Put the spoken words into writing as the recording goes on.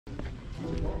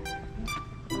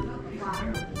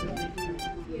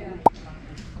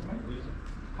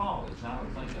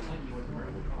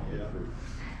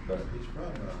But it's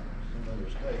from some other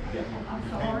state. I'm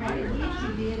sorry, I wish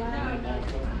you did.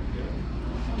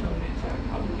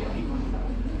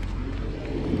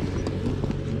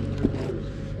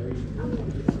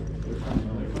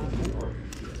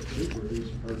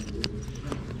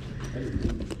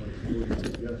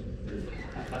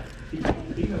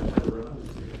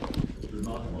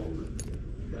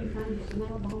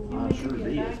 I sure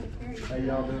did. How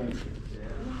y'all doing?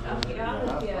 Yeah.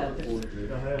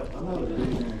 I'm not a big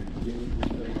man to get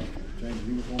change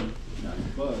uniform,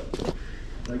 but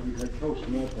they coached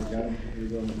them up. They got them to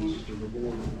go to the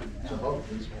board. So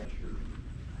hopefully this one sure.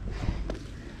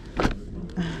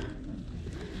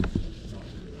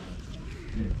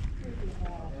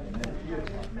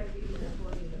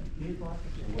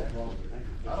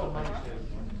 I don't mind.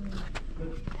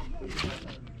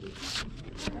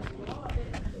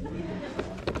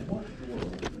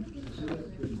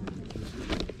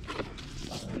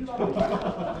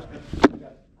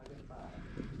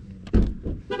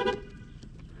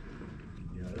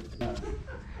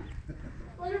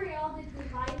 What are y'all the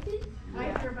devices?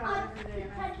 I hear about it every day.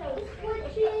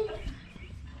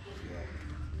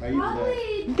 How you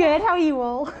today? Good, how are you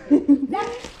all?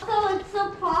 That's so it's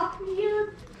so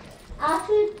popular.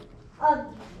 Actually,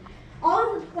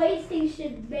 all the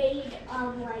PlayStation made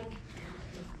like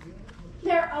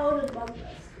their own Among Us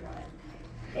one.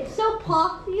 It's so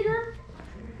popular.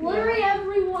 Literally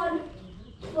everyone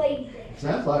plays it.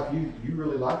 Sounds like you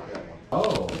really like that one.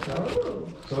 Oh,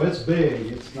 so it's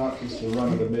big. It's not just a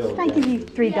run of the mill. I give you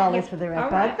 $3 for the red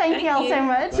bud. right, Thank you all so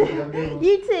much. Thank you, have a good one.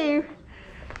 You too.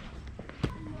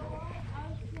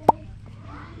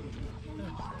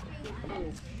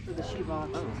 For the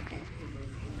shoebox.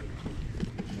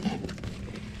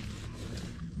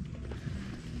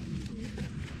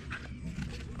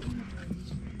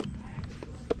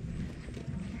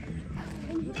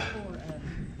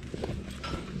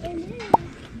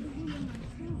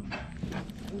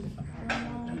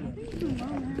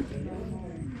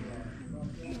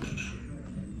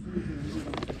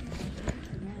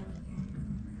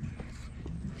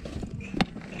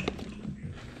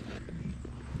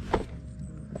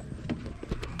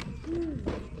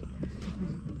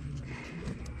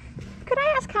 Could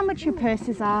I ask how much your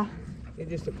purses are? It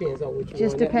just depends on which one.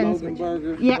 Just That depends Logan which-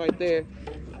 burger Yep. right there.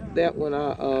 That one,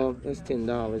 that's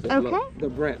 $10. That Okay.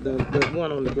 the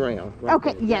one on the ground. Right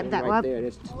Okay, there. yeah, that right one. there.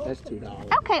 That's $2.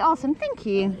 Okay, awesome. Thank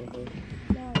you.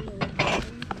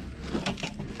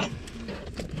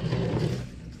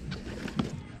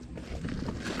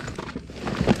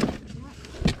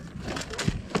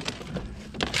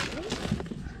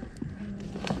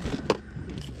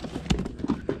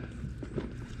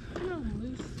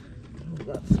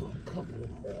 Got some couple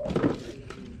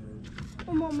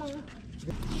more.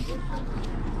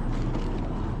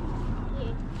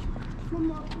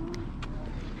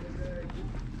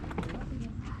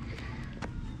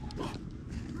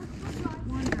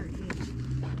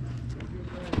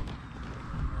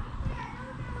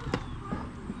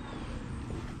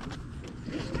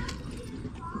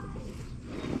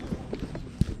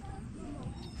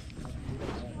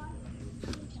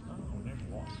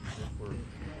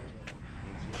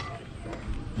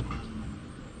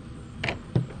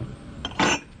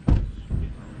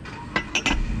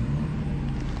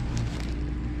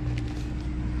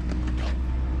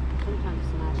 Sometimes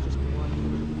it's nice just to watch.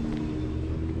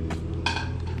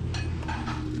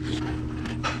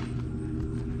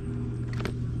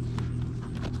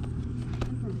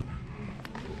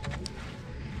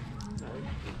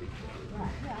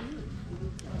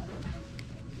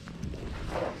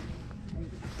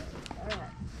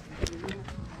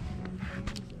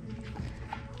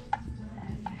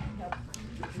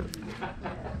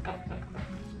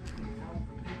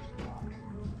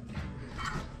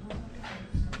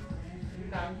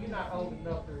 You're not old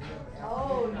enough to remember.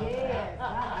 Oh,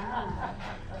 yeah.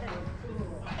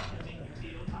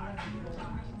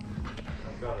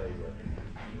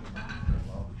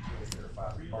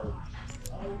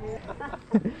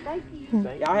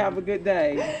 Y'all have a good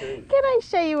day. Can I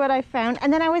show you what I found?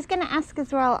 And then I was going to ask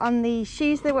as well on the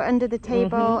shoes that were under the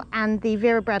table and the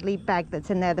Vera Bradley bag that's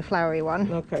in there, the flowery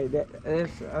one. Okay, that's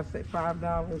I say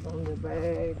 $5 on the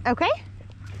bag, Okay.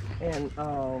 and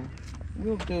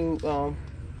we'll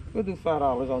do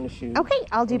 $5 on the shoe. Okay,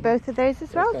 I'll do both of those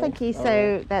as well. Okay, Thank you. all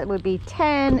So right. that would be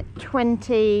 10,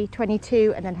 20,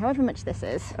 22, and then however much this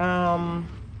is. I'll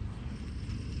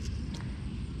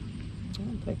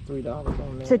take $3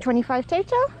 on that. So 25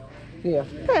 total? Yeah.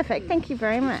 Perfect. Thank you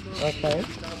very much. Okay.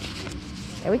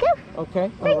 There we go. Okay.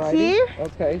 Thank alrighty. you.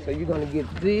 Okay, so you're gonna get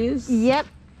this. Yep.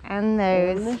 And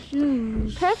And the those.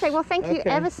 shoes. Perfect. Well, thank you Okay.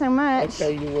 ever so much.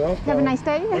 Okay, you're welcome. Have a nice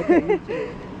day. Okay, you too.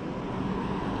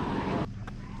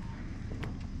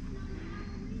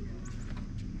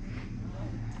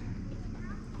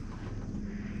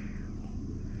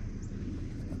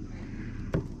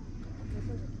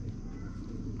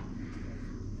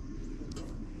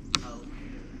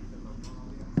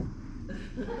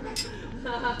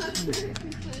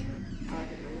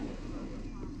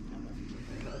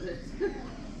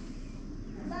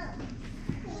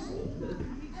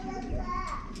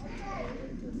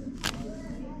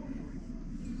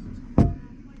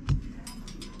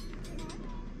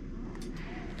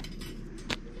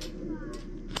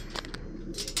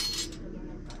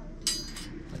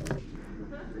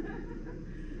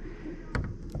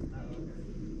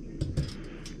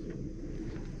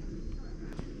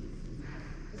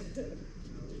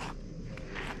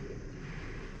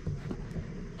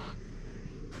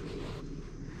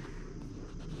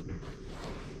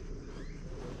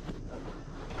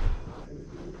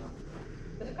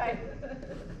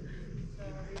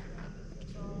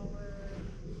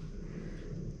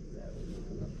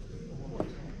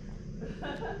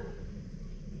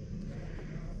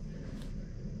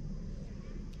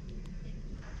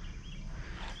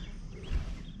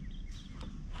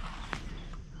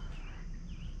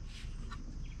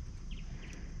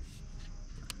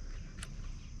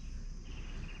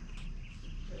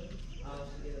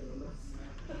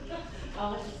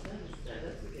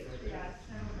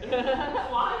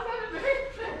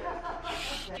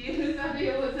 Whose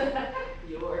idea was that?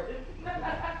 Yours. Do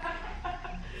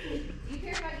you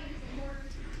care if I give you some more?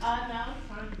 No, it's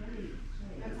fine.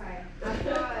 Okay. I've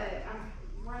got, I'm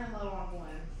running low on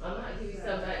one. I'm not giving you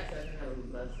some back so I can have a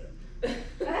bless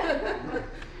it.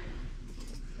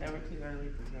 Never too early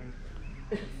for that.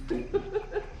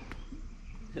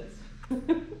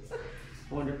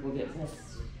 Wonderful gift.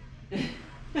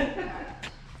 $3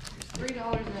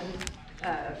 in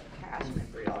cash and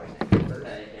 $3 in papers.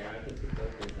 Okay, yeah, I can pick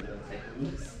those things and don't take them.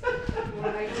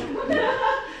 What I do?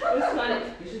 It's funny.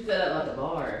 You should set up like a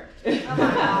bar. Oh my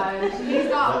gosh, he's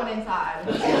got one inside.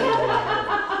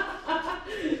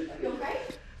 You okay?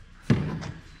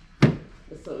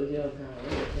 That's what we do.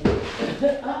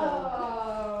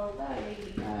 Oh, buddy.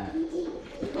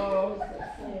 Oh, so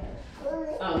sad.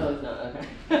 Oh, no, it's not. Okay.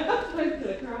 I was going to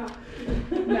cry.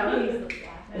 No, he's just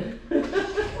laughing.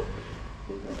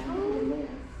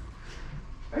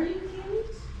 Are you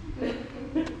cute?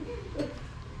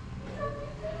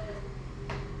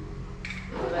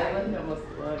 Oh, that one almost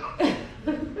looked.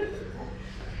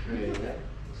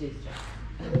 She's just.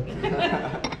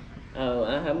 Oh,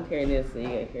 I'm carrying this, so you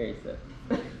gotta carry stuff.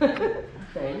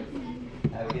 Thanks.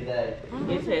 Have a good day.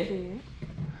 You too.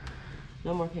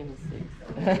 No more candlesticks.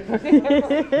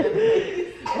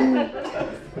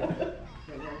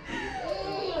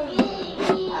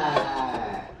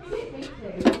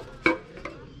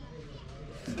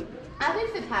 I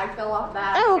think the tag fell off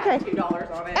that. Oh, It's got okay.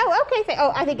 $2 on it. Oh, okay.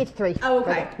 Oh, I think it's 3. Oh,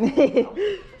 okay.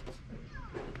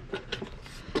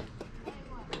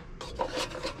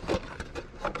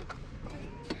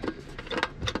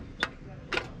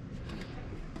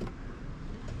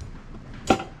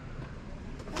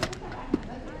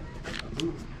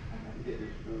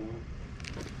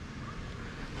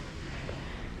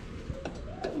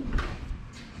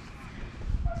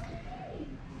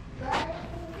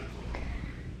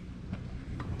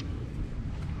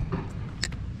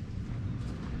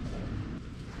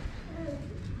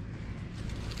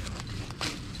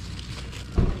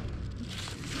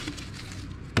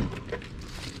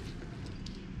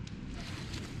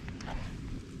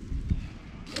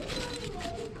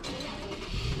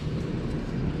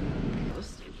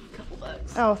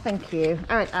 Oh, thank you.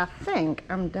 All right, I think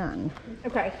I'm done.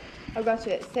 Okay, I've got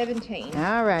you at 17.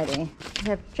 All righty.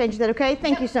 Have changed that okay?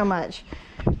 Thank you so much.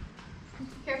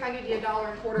 Care if I give you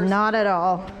 $1.25? Not at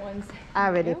all. Ones. I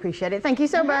really appreciate it. Thank you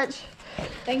so much.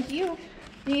 Thank you.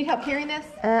 You need help carrying this?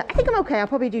 I think I'm okay. I'll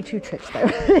probably do 2 trips though.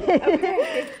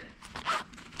 Okay.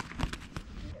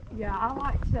 Yeah, I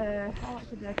like to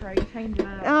decorate, change it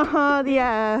up.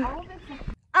 Yeah. All of it's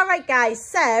All right, guys,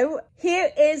 so here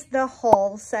is the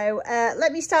haul. So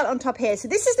let me start on top here. So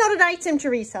this is not an item to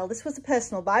resell. This was a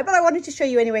personal buy, but I wanted to show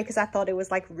you anyway because I thought it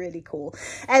was like really cool.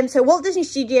 So Walt Disney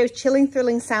Studios, Chilling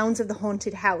Thrilling Sounds of the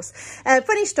Haunted House.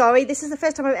 Funny story, this is the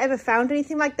first time I've ever found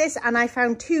anything like this, and I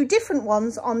found 2 different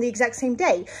ones on the exact same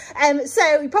day.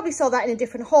 So you probably saw that in a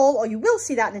different haul, or you will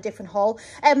see that in a different haul.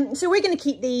 So we're going to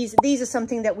keep these. These are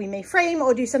something that we may frame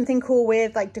or do something cool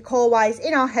with, like decor-wise,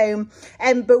 in our home.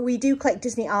 But we do collect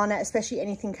Disney Disney Anna, especially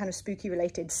anything kind of spooky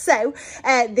related. So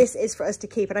this is for us to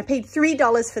keep, and I paid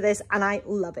 $3 for this and I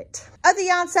love it. Other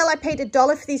yard sale, I paid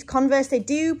 $1 for these Converse. They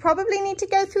do probably need to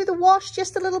go through the wash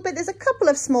just a little bit. There's a couple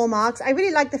of small marks. I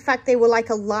really like the fact they were like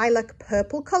a lilac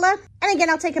purple color. And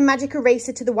again, I'll take a magic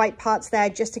eraser to the white parts there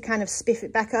just to kind of spiff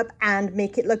it back up and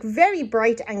make it look very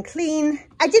bright and clean.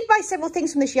 I did buy several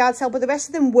things from this yard sale, but the rest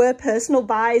of them were personal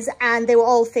buys, and they were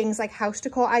all things like house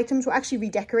decor items. We're actually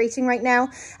redecorating right now,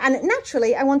 and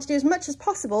naturally I want to do as much as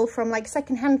possible from like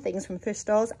secondhand things from thrift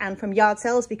stores and from yard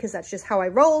sales, because that's just how I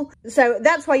roll. So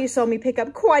that's why you saw me pick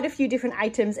up quite a few different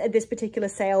items at this particular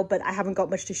sale, but I haven't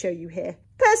got much to show you here.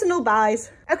 Personal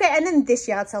buys. Okay, and then this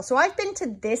yard sale. So I've been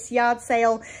to this yard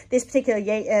sale, this particular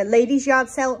ladies yard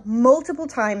sale, multiple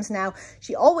times now.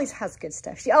 She always has good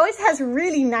stuff. She always has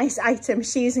really nice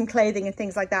items, shoes and clothing and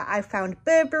things like that. I found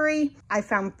Burberry, I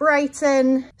found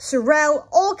Brighton, Sorel,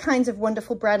 all kinds of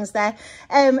wonderful brands there.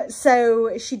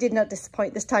 So she did not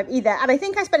disappoint this time either. And I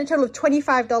think I spent a total of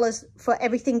 $25 for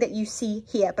everything that you see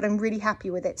here, but I'm really happy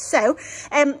with it. So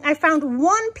I found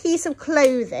one piece of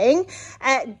clothing,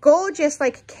 gorgeous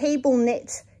like cable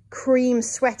knit cream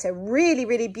sweater, really,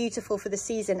 really beautiful for the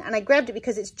season, and I grabbed it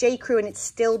because it's J. Crew and it's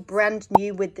still brand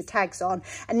new with the tags on,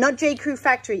 and not J. Crew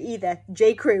factory either,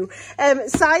 J. Crew,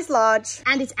 size large,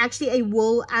 and it's actually a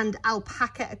wool and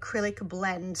alpaca acrylic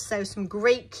blend, so some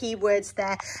great keywords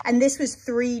there, and this was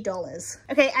 $3.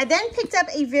 Okay, I then picked up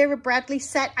a Vera Bradley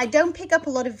set. I don't pick up a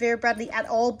lot of Vera Bradley at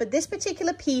all, but this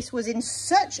particular piece was in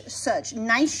such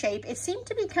nice shape. It seemed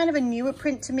to be kind of a newer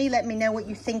print to me. Let me know what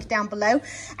you think down below.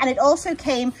 And it also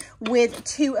came with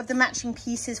 2 of the matching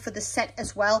pieces for the set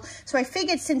as well. So I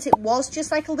figured since it was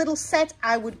just like a little set,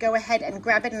 I would go ahead and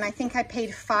grab it. And I think I paid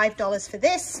 $5 for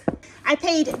this. I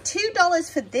paid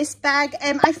 $2 for this bag.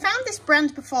 I found this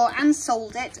brand before and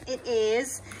sold it. It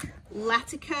is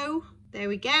Latico. There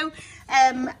we go.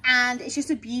 And it's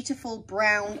just a beautiful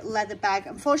brown leather bag.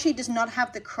 Unfortunately, it does not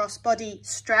have the crossbody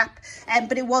strap,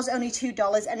 but it was only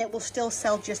 $2 and it will still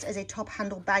sell just as a top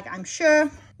handle bag, I'm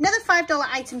sure. Another $5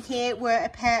 item here were a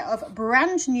pair of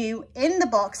brand new in the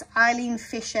box Eileen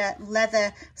Fisher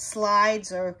leather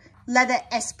slides or leather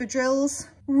espadrilles.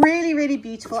 Really, really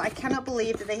beautiful. I cannot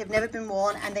believe that they have never been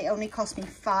worn and they only cost me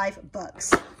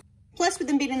 $5. Plus, with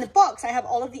them being in the box, I have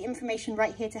all of the information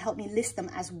right here to help me list them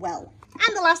as well.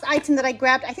 And the last item that I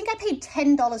grabbed, I think I paid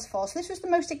 $10 for. So this was the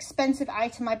most expensive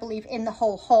item, I believe, in the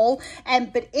whole haul.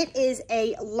 But it is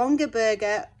a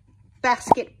Longaberger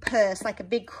basket purse, like a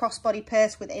big crossbody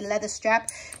purse with a leather strap.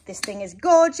 This thing is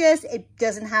gorgeous. It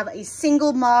doesn't have a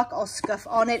single mark or scuff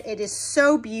on it. It is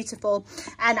so beautiful.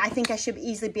 And I think I should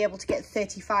easily be able to get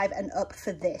 35 and up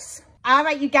for this. All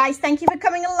right, you guys, thank you for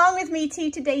coming along with me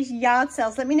to today's yard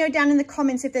sales. Let me know down in the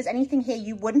comments if there's anything here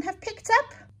you wouldn't have picked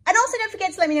up. And also don't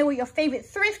forget to let me know what your favorite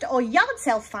thrift or yard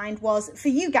sale find was for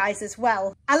you guys as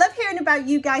well. I love hearing about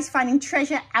you guys finding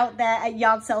treasure out there at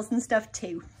yard sales and stuff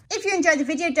too. If you enjoyed the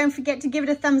video, don't forget to give it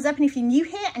a thumbs up. And if you're new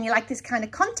here and you like this kind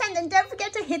of content, then don't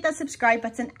forget to hit that subscribe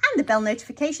button and the bell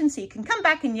notification so you can come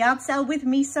back and yard sale with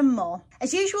me some more.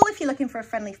 As usual, if you're looking for a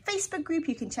friendly Facebook group,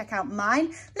 you can check out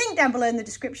mine. Link down below in the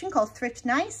description, called Thrift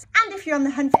Nice. And if you're on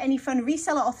the hunt for any fun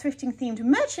reseller or thrifting themed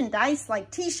merchandise like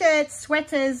t-shirts,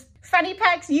 sweaters, fanny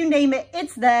packs, you name it,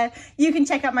 it's there. You can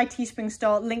check out my Teespring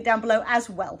store, link down below as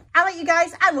well. All right, you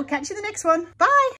guys, I will catch you in the next one. Bye.